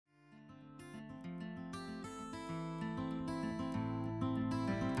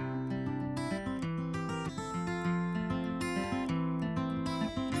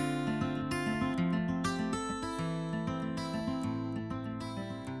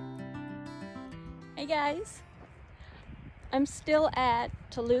Hey guys, I'm still at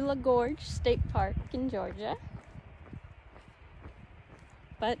Tallulah Gorge State Park in Georgia,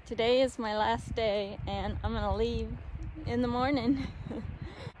 but today is my last day and I'm gonna leave in the morning.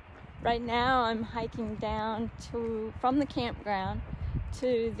 Right now I'm hiking down from the campground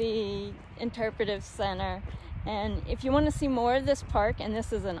to the interpretive center, and if you want to see more of this park, and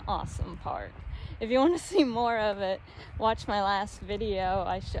this is an awesome park, if you want to see more of it, watch my last video.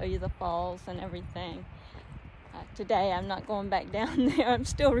 I show you the falls and everything. Today I'm not going back down there. I'm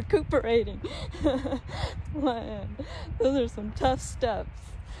still recuperating. Man, those are some tough steps.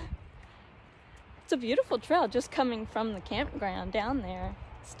 It's a beautiful trail just coming from the campground down there.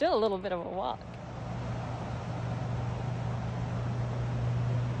 Still a little bit of a walk.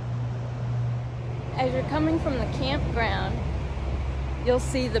 As you're coming from the campground, you'll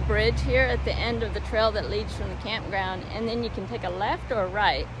see the bridge here at the end of the trail that leads from the campground, and then you can take a left or a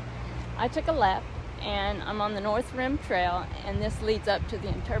right. I took a left, and I'm on the North Rim Trail, and this leads up to the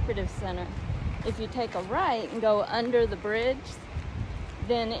Interpretive Center. If you take a right and go under the bridge,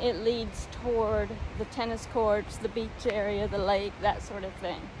 then it leads toward the tennis courts, the beach area, the lake, that sort of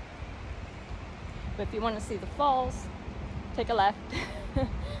thing. But if you want to see the falls, take a left.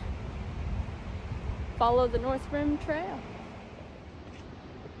 Follow the North Rim Trail.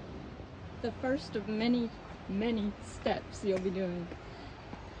 The first of many, many steps you'll be doing.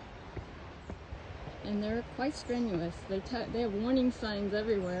 And they're quite strenuous. They have warning signs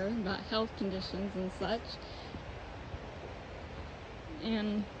everywhere about health conditions and such.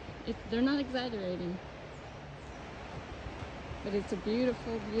 And they're not exaggerating. But it's a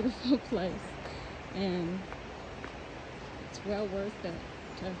beautiful, beautiful place. And it's well worth it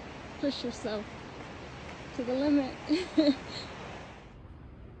to push yourself to the limit.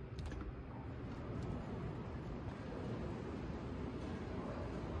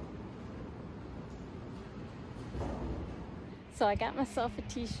 So I got myself a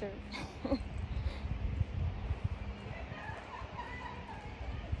t-shirt.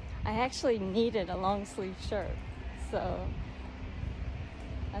 I actually needed a long sleeve shirt, so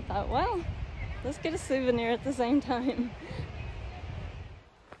I thought, well, let's get a souvenir at the same time.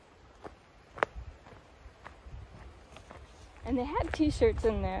 And they had t-shirts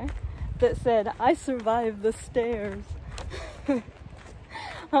in there that said, "I survived the stairs." I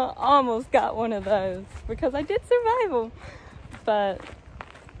almost got one of those because I did survive them. But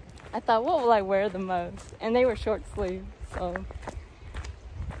I thought, what will I wear the most? And they were short sleeve, so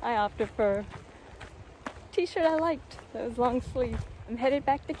I opted for a t-shirt I liked that was long sleeve. I'm headed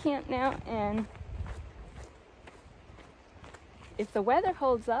back to camp now, and if the weather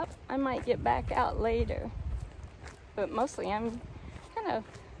holds up, I might get back out later. But mostly I'm kind of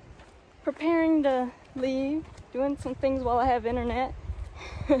preparing to leave, doing some things while I have internet,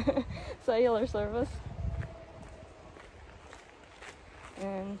 cellular service,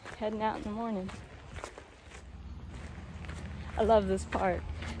 and heading out in the morning. I love this park.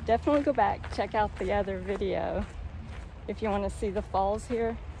 Definitely go back, check out the other video if you want to see the falls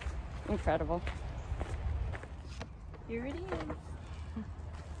here. Incredible. Here it is.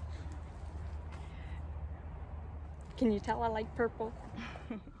 Can you tell I like purple?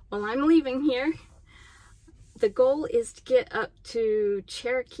 Well, I'm leaving here. The goal is to get up to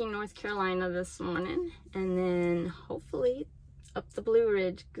Cherokee, North Carolina this morning, and then hopefully up the Blue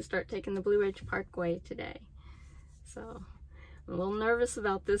Ridge, start taking the Blue Ridge Parkway today. So I'm a little nervous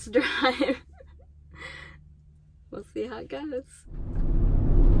about this drive. We'll see how it goes.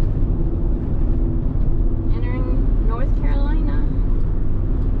 Entering North Carolina.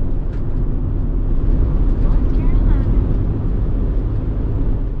 North Carolina.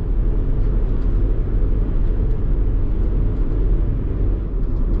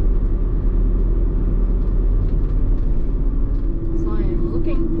 So I am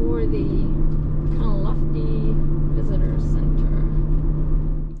looking for the Oconaluftee Visitor Center.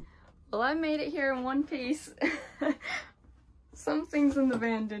 Well, I made it here in one piece. Some things in the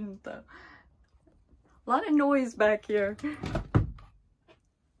van didn't, though. A lot of noise back here.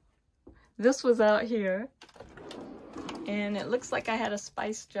 This was out here, and it looks like I had a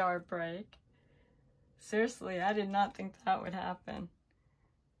spice jar break. Seriously, I did not think that would happen.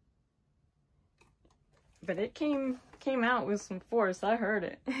 But it came out with some force. I heard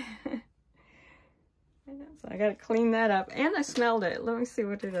it. So I gotta clean that up. And I smelled it. Let me see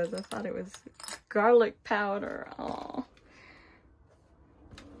what it is. I thought it was garlic powder. Oh.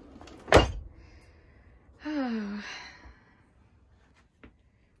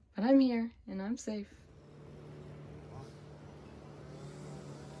 But I'm here and I'm safe.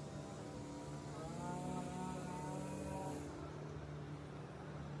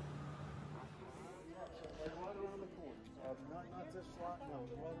 Not this slot, no,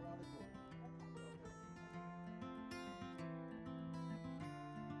 right around the corner.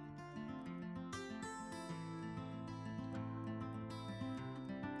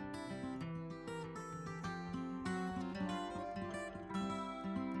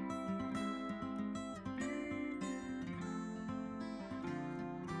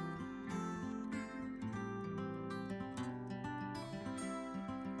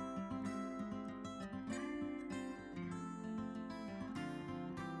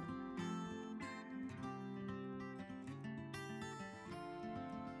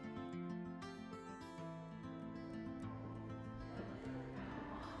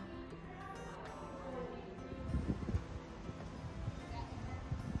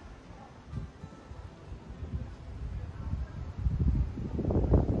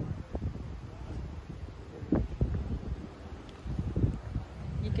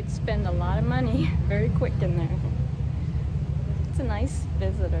 Spend a lot of money very quick in there. It's a nice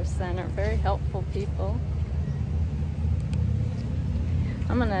visitor center, very helpful people.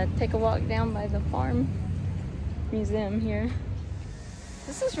 I'm gonna take a walk down by the farm museum here.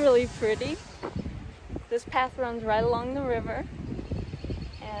 This is really pretty. This path runs right along the river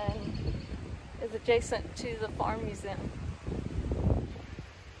and is adjacent to the farm museum.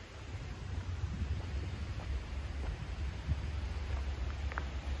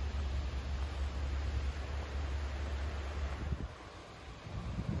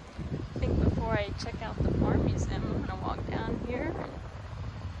 Before I check out the farm museum, I'm gonna walk down here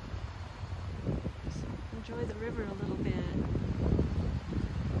and just enjoy the river a little bit.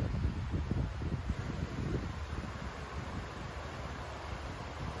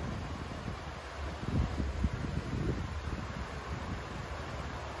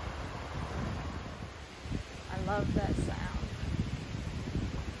 I love that sound.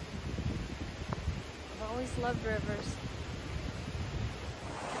 I've always loved rivers.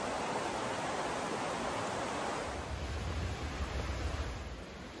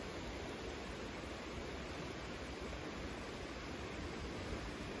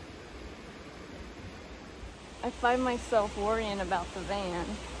 I find myself worrying about the van.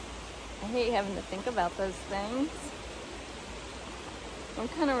 I hate having to think about those things. I'm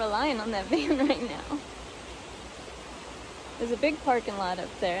kind of relying on that van right now. There's a big parking lot up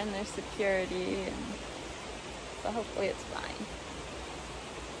there and there's security, and so hopefully it's fine.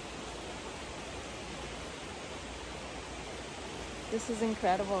 This is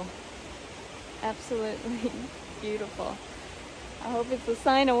incredible. Absolutely beautiful. I hope it's a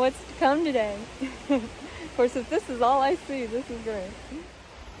sign of what's to come today. Of course, if this is all I see, this is great.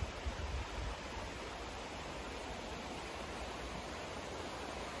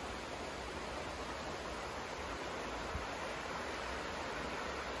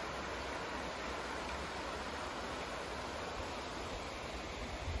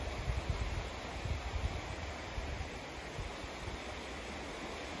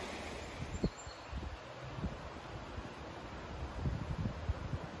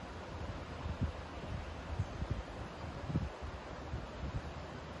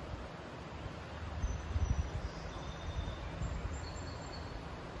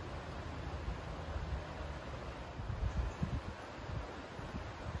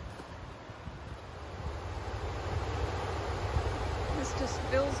 Just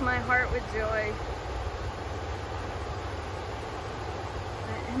fills my heart with joy.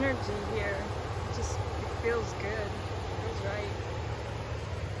 The energy here, it feels good. It feels right.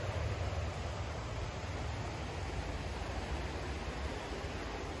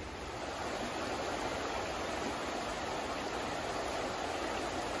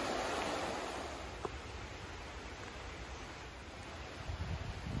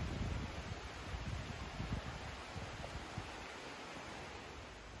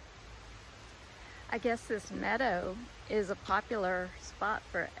 I guess this meadow is a popular spot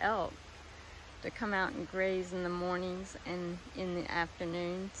for elk to come out and graze in the mornings and in the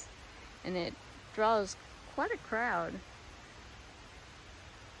afternoons, and it draws quite a crowd.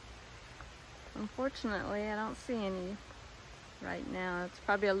 Unfortunately, I don't see any right now. It's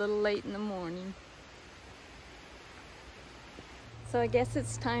probably a little late in the morning. So I guess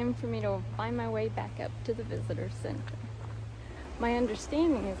it's time for me to find my way back up to the visitor center. My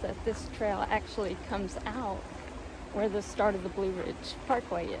understanding is that this trail actually comes out where the start of the Blue Ridge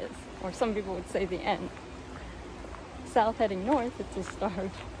Parkway is, or some people would say the end. South heading north, it's a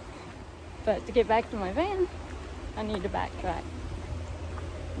start. But to get back to my van, I need to backtrack.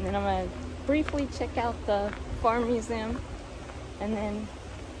 And then I'm gonna briefly check out the farm museum and then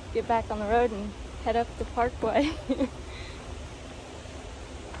get back on the road and head up the Parkway.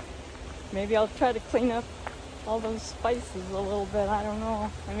 Maybe I'll try to clean up all those spices a little bit. I don't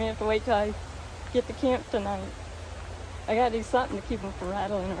know. I may have to wait till I get to camp tonight. I gotta do something to keep them from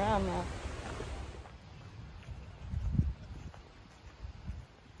rattling around now.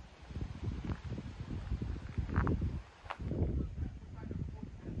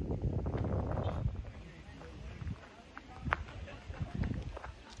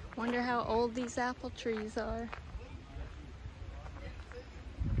 Wonder how old these apple trees are.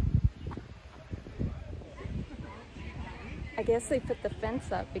 I guess they put the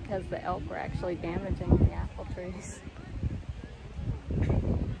fence up because the elk were actually damaging the apple trees.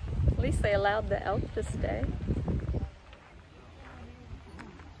 At least they allowed the elk to stay.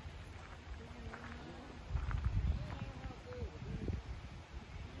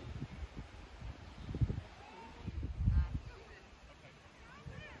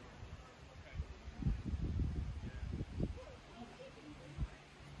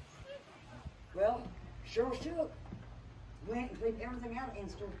 Well, sure shook. Went and cleaned everything out and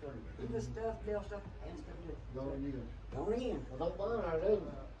still for it. Even stuff, bill stuff, and stuff to Going in. Going in. Well, don't mind, I do.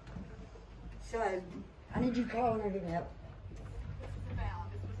 So, I need you to call when I get help. This is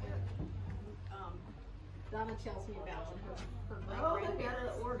about, this was Donna tells me about when her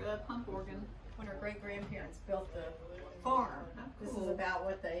great-grandparents, pump organ, when her great-grandparents built the farm. This is about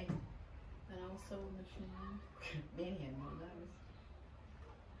what they, and also a machine. Benny had one of those.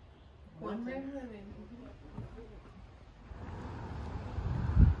 One regular baby.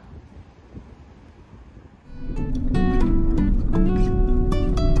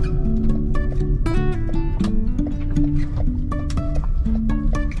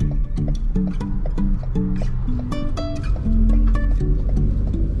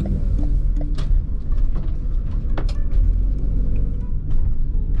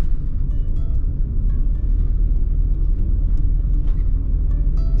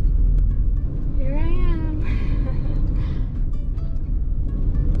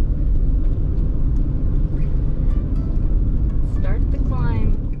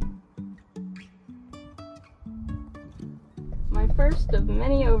 First of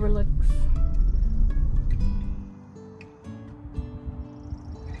many overlooks.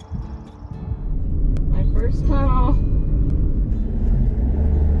 My first tunnel.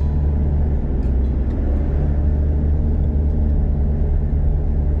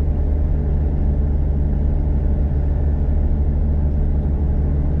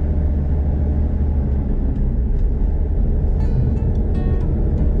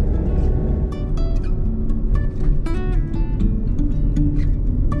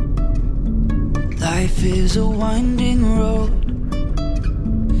 Life is a winding road,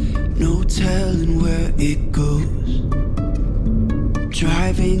 no telling where it goes.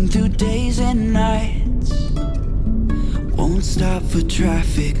 Driving through days and nights, won't stop for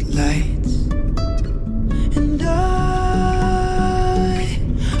traffic lights. And I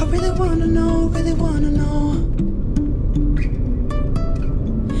really wanna know,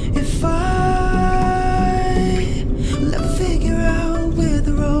 if I will ever figure out where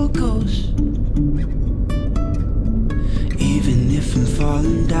the road goes. Even if I'm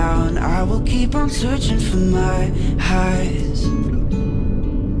falling down, I will keep on searching for my highs.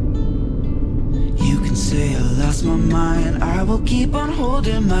 You can say I lost my mind, I will keep on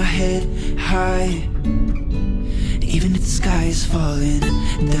holding my head high. Even if the sky is falling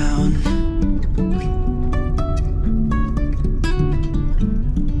down.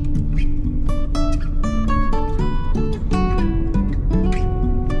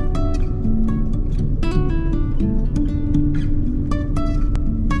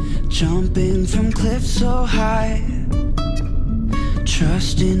 Jumping from cliffs so high,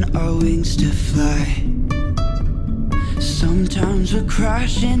 trusting our wings to fly. Sometimes we're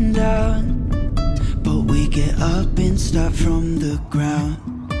crashing down, but we get up and start from the ground.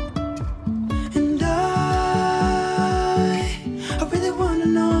 And I really wanna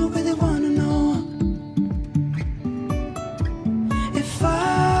know, if I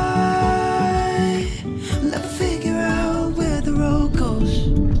will ever figure out where the road goes.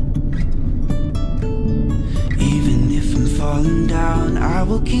 Falling down, I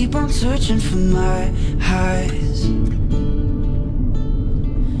will keep on searching for my highs.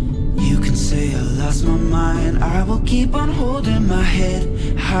 You can say I lost my mind, I will keep on holding my head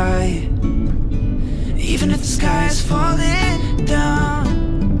high. Even if the sky is falling down,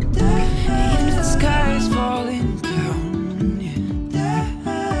 even if the sky is falling down, yeah.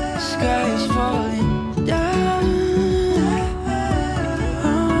 The sky is falling down.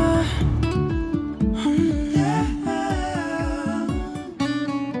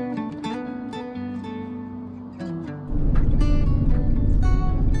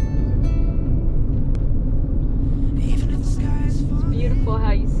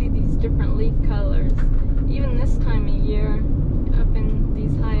 flowers, even this time of year, up in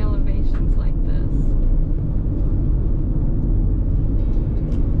these high elevations like this.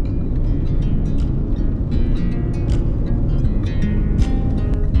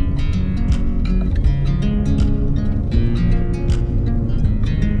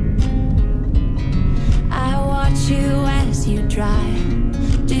 I watch you as you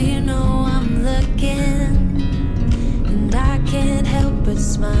drive. Do you know I'm looking? And I can't help but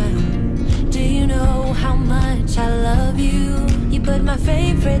smile. Do you know how much I love you? You put my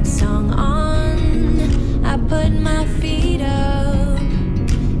favorite song on. I put my feet up,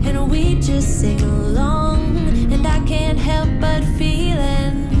 and we just sing along. And I can't help but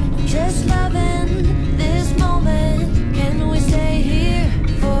feeling, just loving this moment. Can we stay here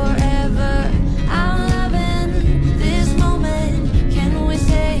forever? I'm loving this moment. Can we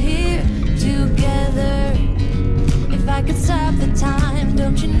stay here together? If I could stop the time,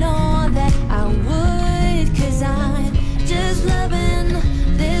 don't you know that I would? 'Cause I'm just loving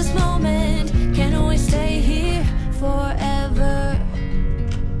this moment. Can we stay here forever?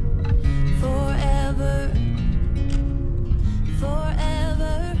 Forever.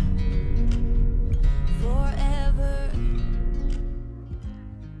 Forever. Forever.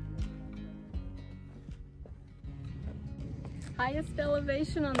 Highest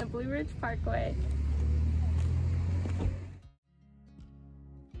elevation on the Blue Ridge Parkway.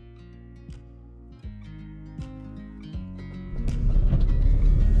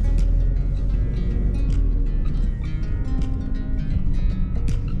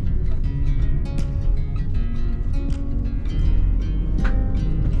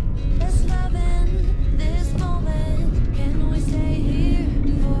 Just loving this moment. Can we stay here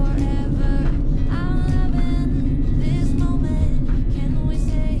forever? I'm loving this moment. Can we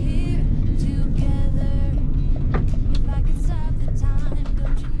stay here together? If I could stop the time,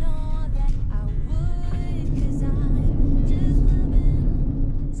 don't you know that I would? 'Cause I'm just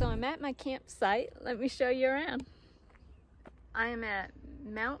loving. So I'm at my campsite. Let me show you around. I am at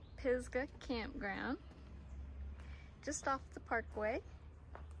Mount Pisgah Campground, just off the Parkway.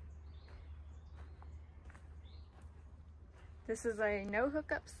 This is a no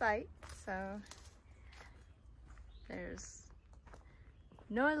hookup site, so there's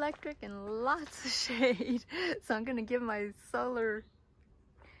no electric and lots of shade. So I'm gonna give my solar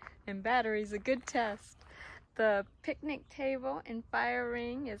and batteries a good test. The picnic table and fire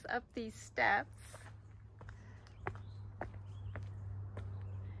ring is up these steps.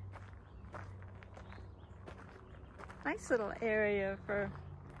 Nice little area for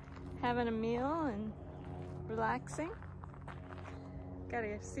having a meal and relaxing.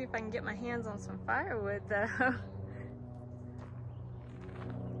 Gotta see if I can get my hands on some firewood though.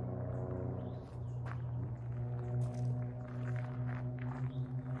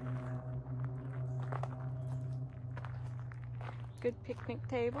 Good picnic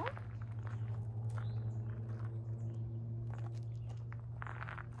table.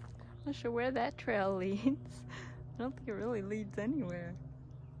 Not sure where that trail leads. I don't think it really leads anywhere.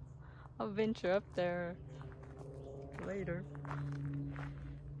 I'll venture up there later.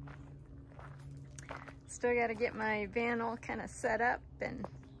 Still got to get my van all kind of set up, and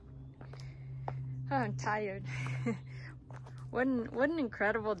oh, I'm tired. What an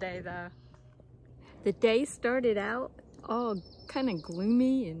incredible day though. The day started out all kind of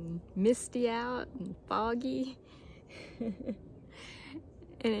gloomy and misty out and foggy.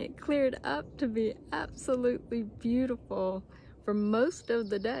 And it cleared up to be absolutely beautiful for most of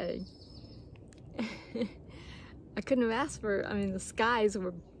the day. I couldn't have asked for, I mean, the skies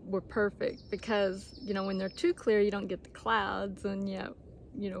were perfect because, you know, when they're too clear, you don't get the clouds, and yet,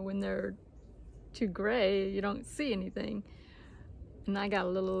 you know, when they're too gray, you don't see anything. And I got a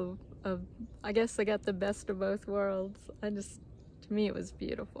little of, I guess I got the best of both worlds. To me, it was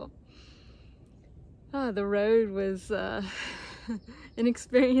beautiful. Oh, the road was an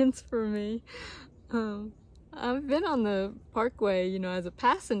experience for me. I've been on the Parkway, you know, as a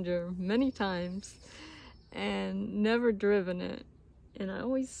passenger many times and never driven it. And I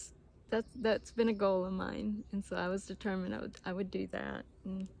always, that's been a goal of mine. And so I was determined I would do that.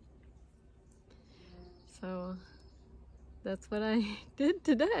 And so that's what I did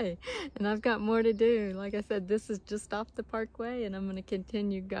today. And I've got more to do. Like I said, this is just off the Parkway, and I'm going to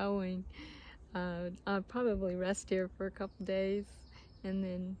continue going. I'll probably rest here for a couple days and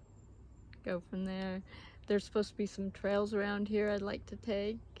then go from there. There's supposed to be some trails around here I'd like to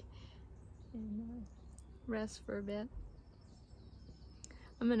take and rest for a bit.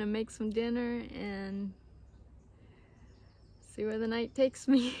 I'm gonna make some dinner and see where the night takes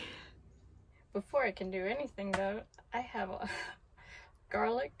me. Before I can do anything though, I have a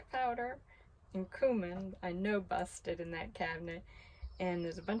garlic powder and cumin, I know busted in that cabinet. And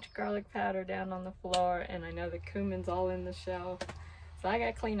there's a bunch of garlic powder down on the floor, and I know the cumin's all in the shelf. So I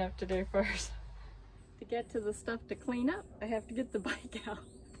got cleanup to do first. To get to the stuff to clean up, I have to get the bike out.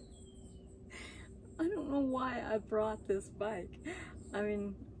 I don't know why I brought this bike. I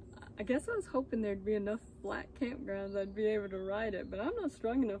mean, I guess I was hoping there'd be enough flat campgrounds I'd be able to ride it, but I'm not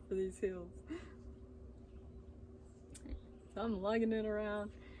strong enough for these hills. So I'm lugging it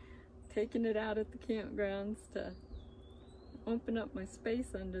around, taking it out at the campgrounds to open up my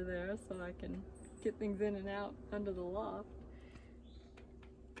space under there so I can get things in and out under the loft.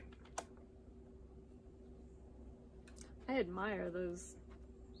 I admire those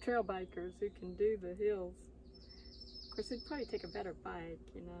trail bikers who can do the hills. Of course, it'd probably take a better bike,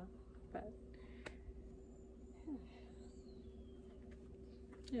 you know, but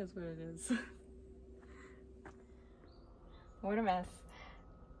it is what it is. What a mess.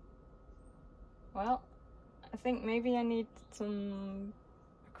 Well, I think maybe I need some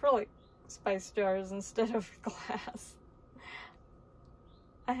acrylic spice jars instead of glass.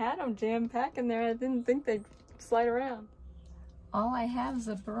 I had them jam-packed in there. I didn't think they'd slide around. All I have is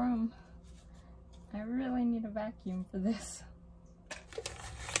a broom. I really need a vacuum for this.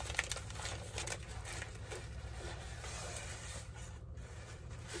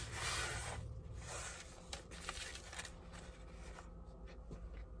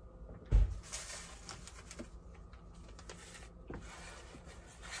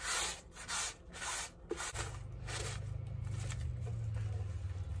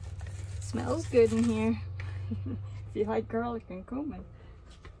 Smells good in here. If you like garlic and cumin.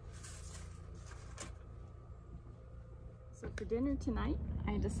 So for dinner tonight,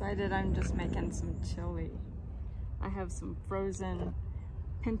 I decided I'm just making some chili. I have some frozen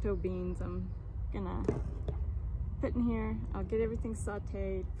pinto beans I'm gonna put in here. I'll get everything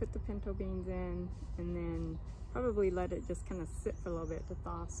sauteed, put the pinto beans in, and then probably let it just kind of sit for a little bit to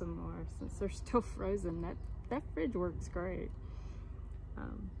thaw some more since they're still frozen. That fridge works great.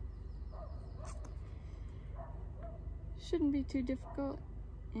 Shouldn't be too difficult,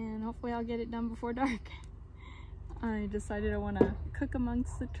 and hopefully I'll get it done before dark. I decided I want to cook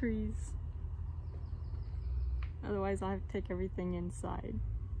amongst the trees. Otherwise I'll have to take everything inside.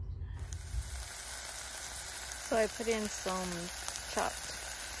 So I put in some chopped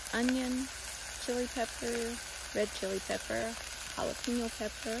onion, chili pepper, red chili pepper, jalapeno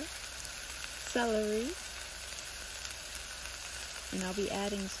pepper, celery, and I'll be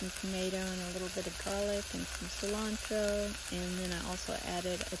adding some tomato and a little bit of garlic and some cilantro, and then I also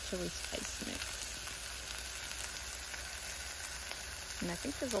added a chili spice mix. And I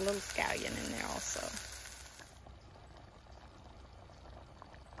think there's a little scallion in there also.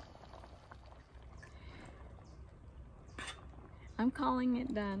 I'm calling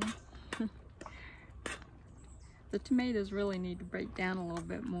it done. The tomatoes really need to break down a little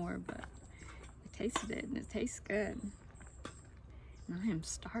bit more, but I tasted it and it tastes good. I am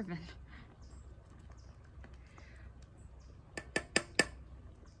starving.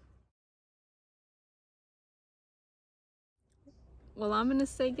 Well, I'm gonna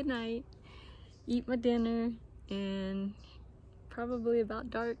say goodnight, eat my dinner, and probably about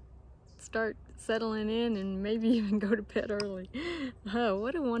dark start settling in and maybe even go to bed early. Oh,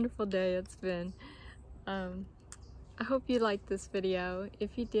 what a wonderful day it's been. I hope you liked this video.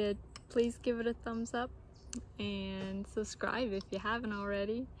 If you did, please give it a thumbs up and subscribe if you haven't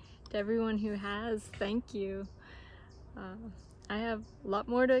already. To everyone who has, thank you. I have a lot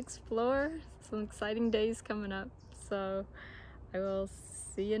more to explore, some exciting days coming up, so I will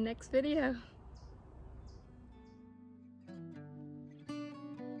see you next video.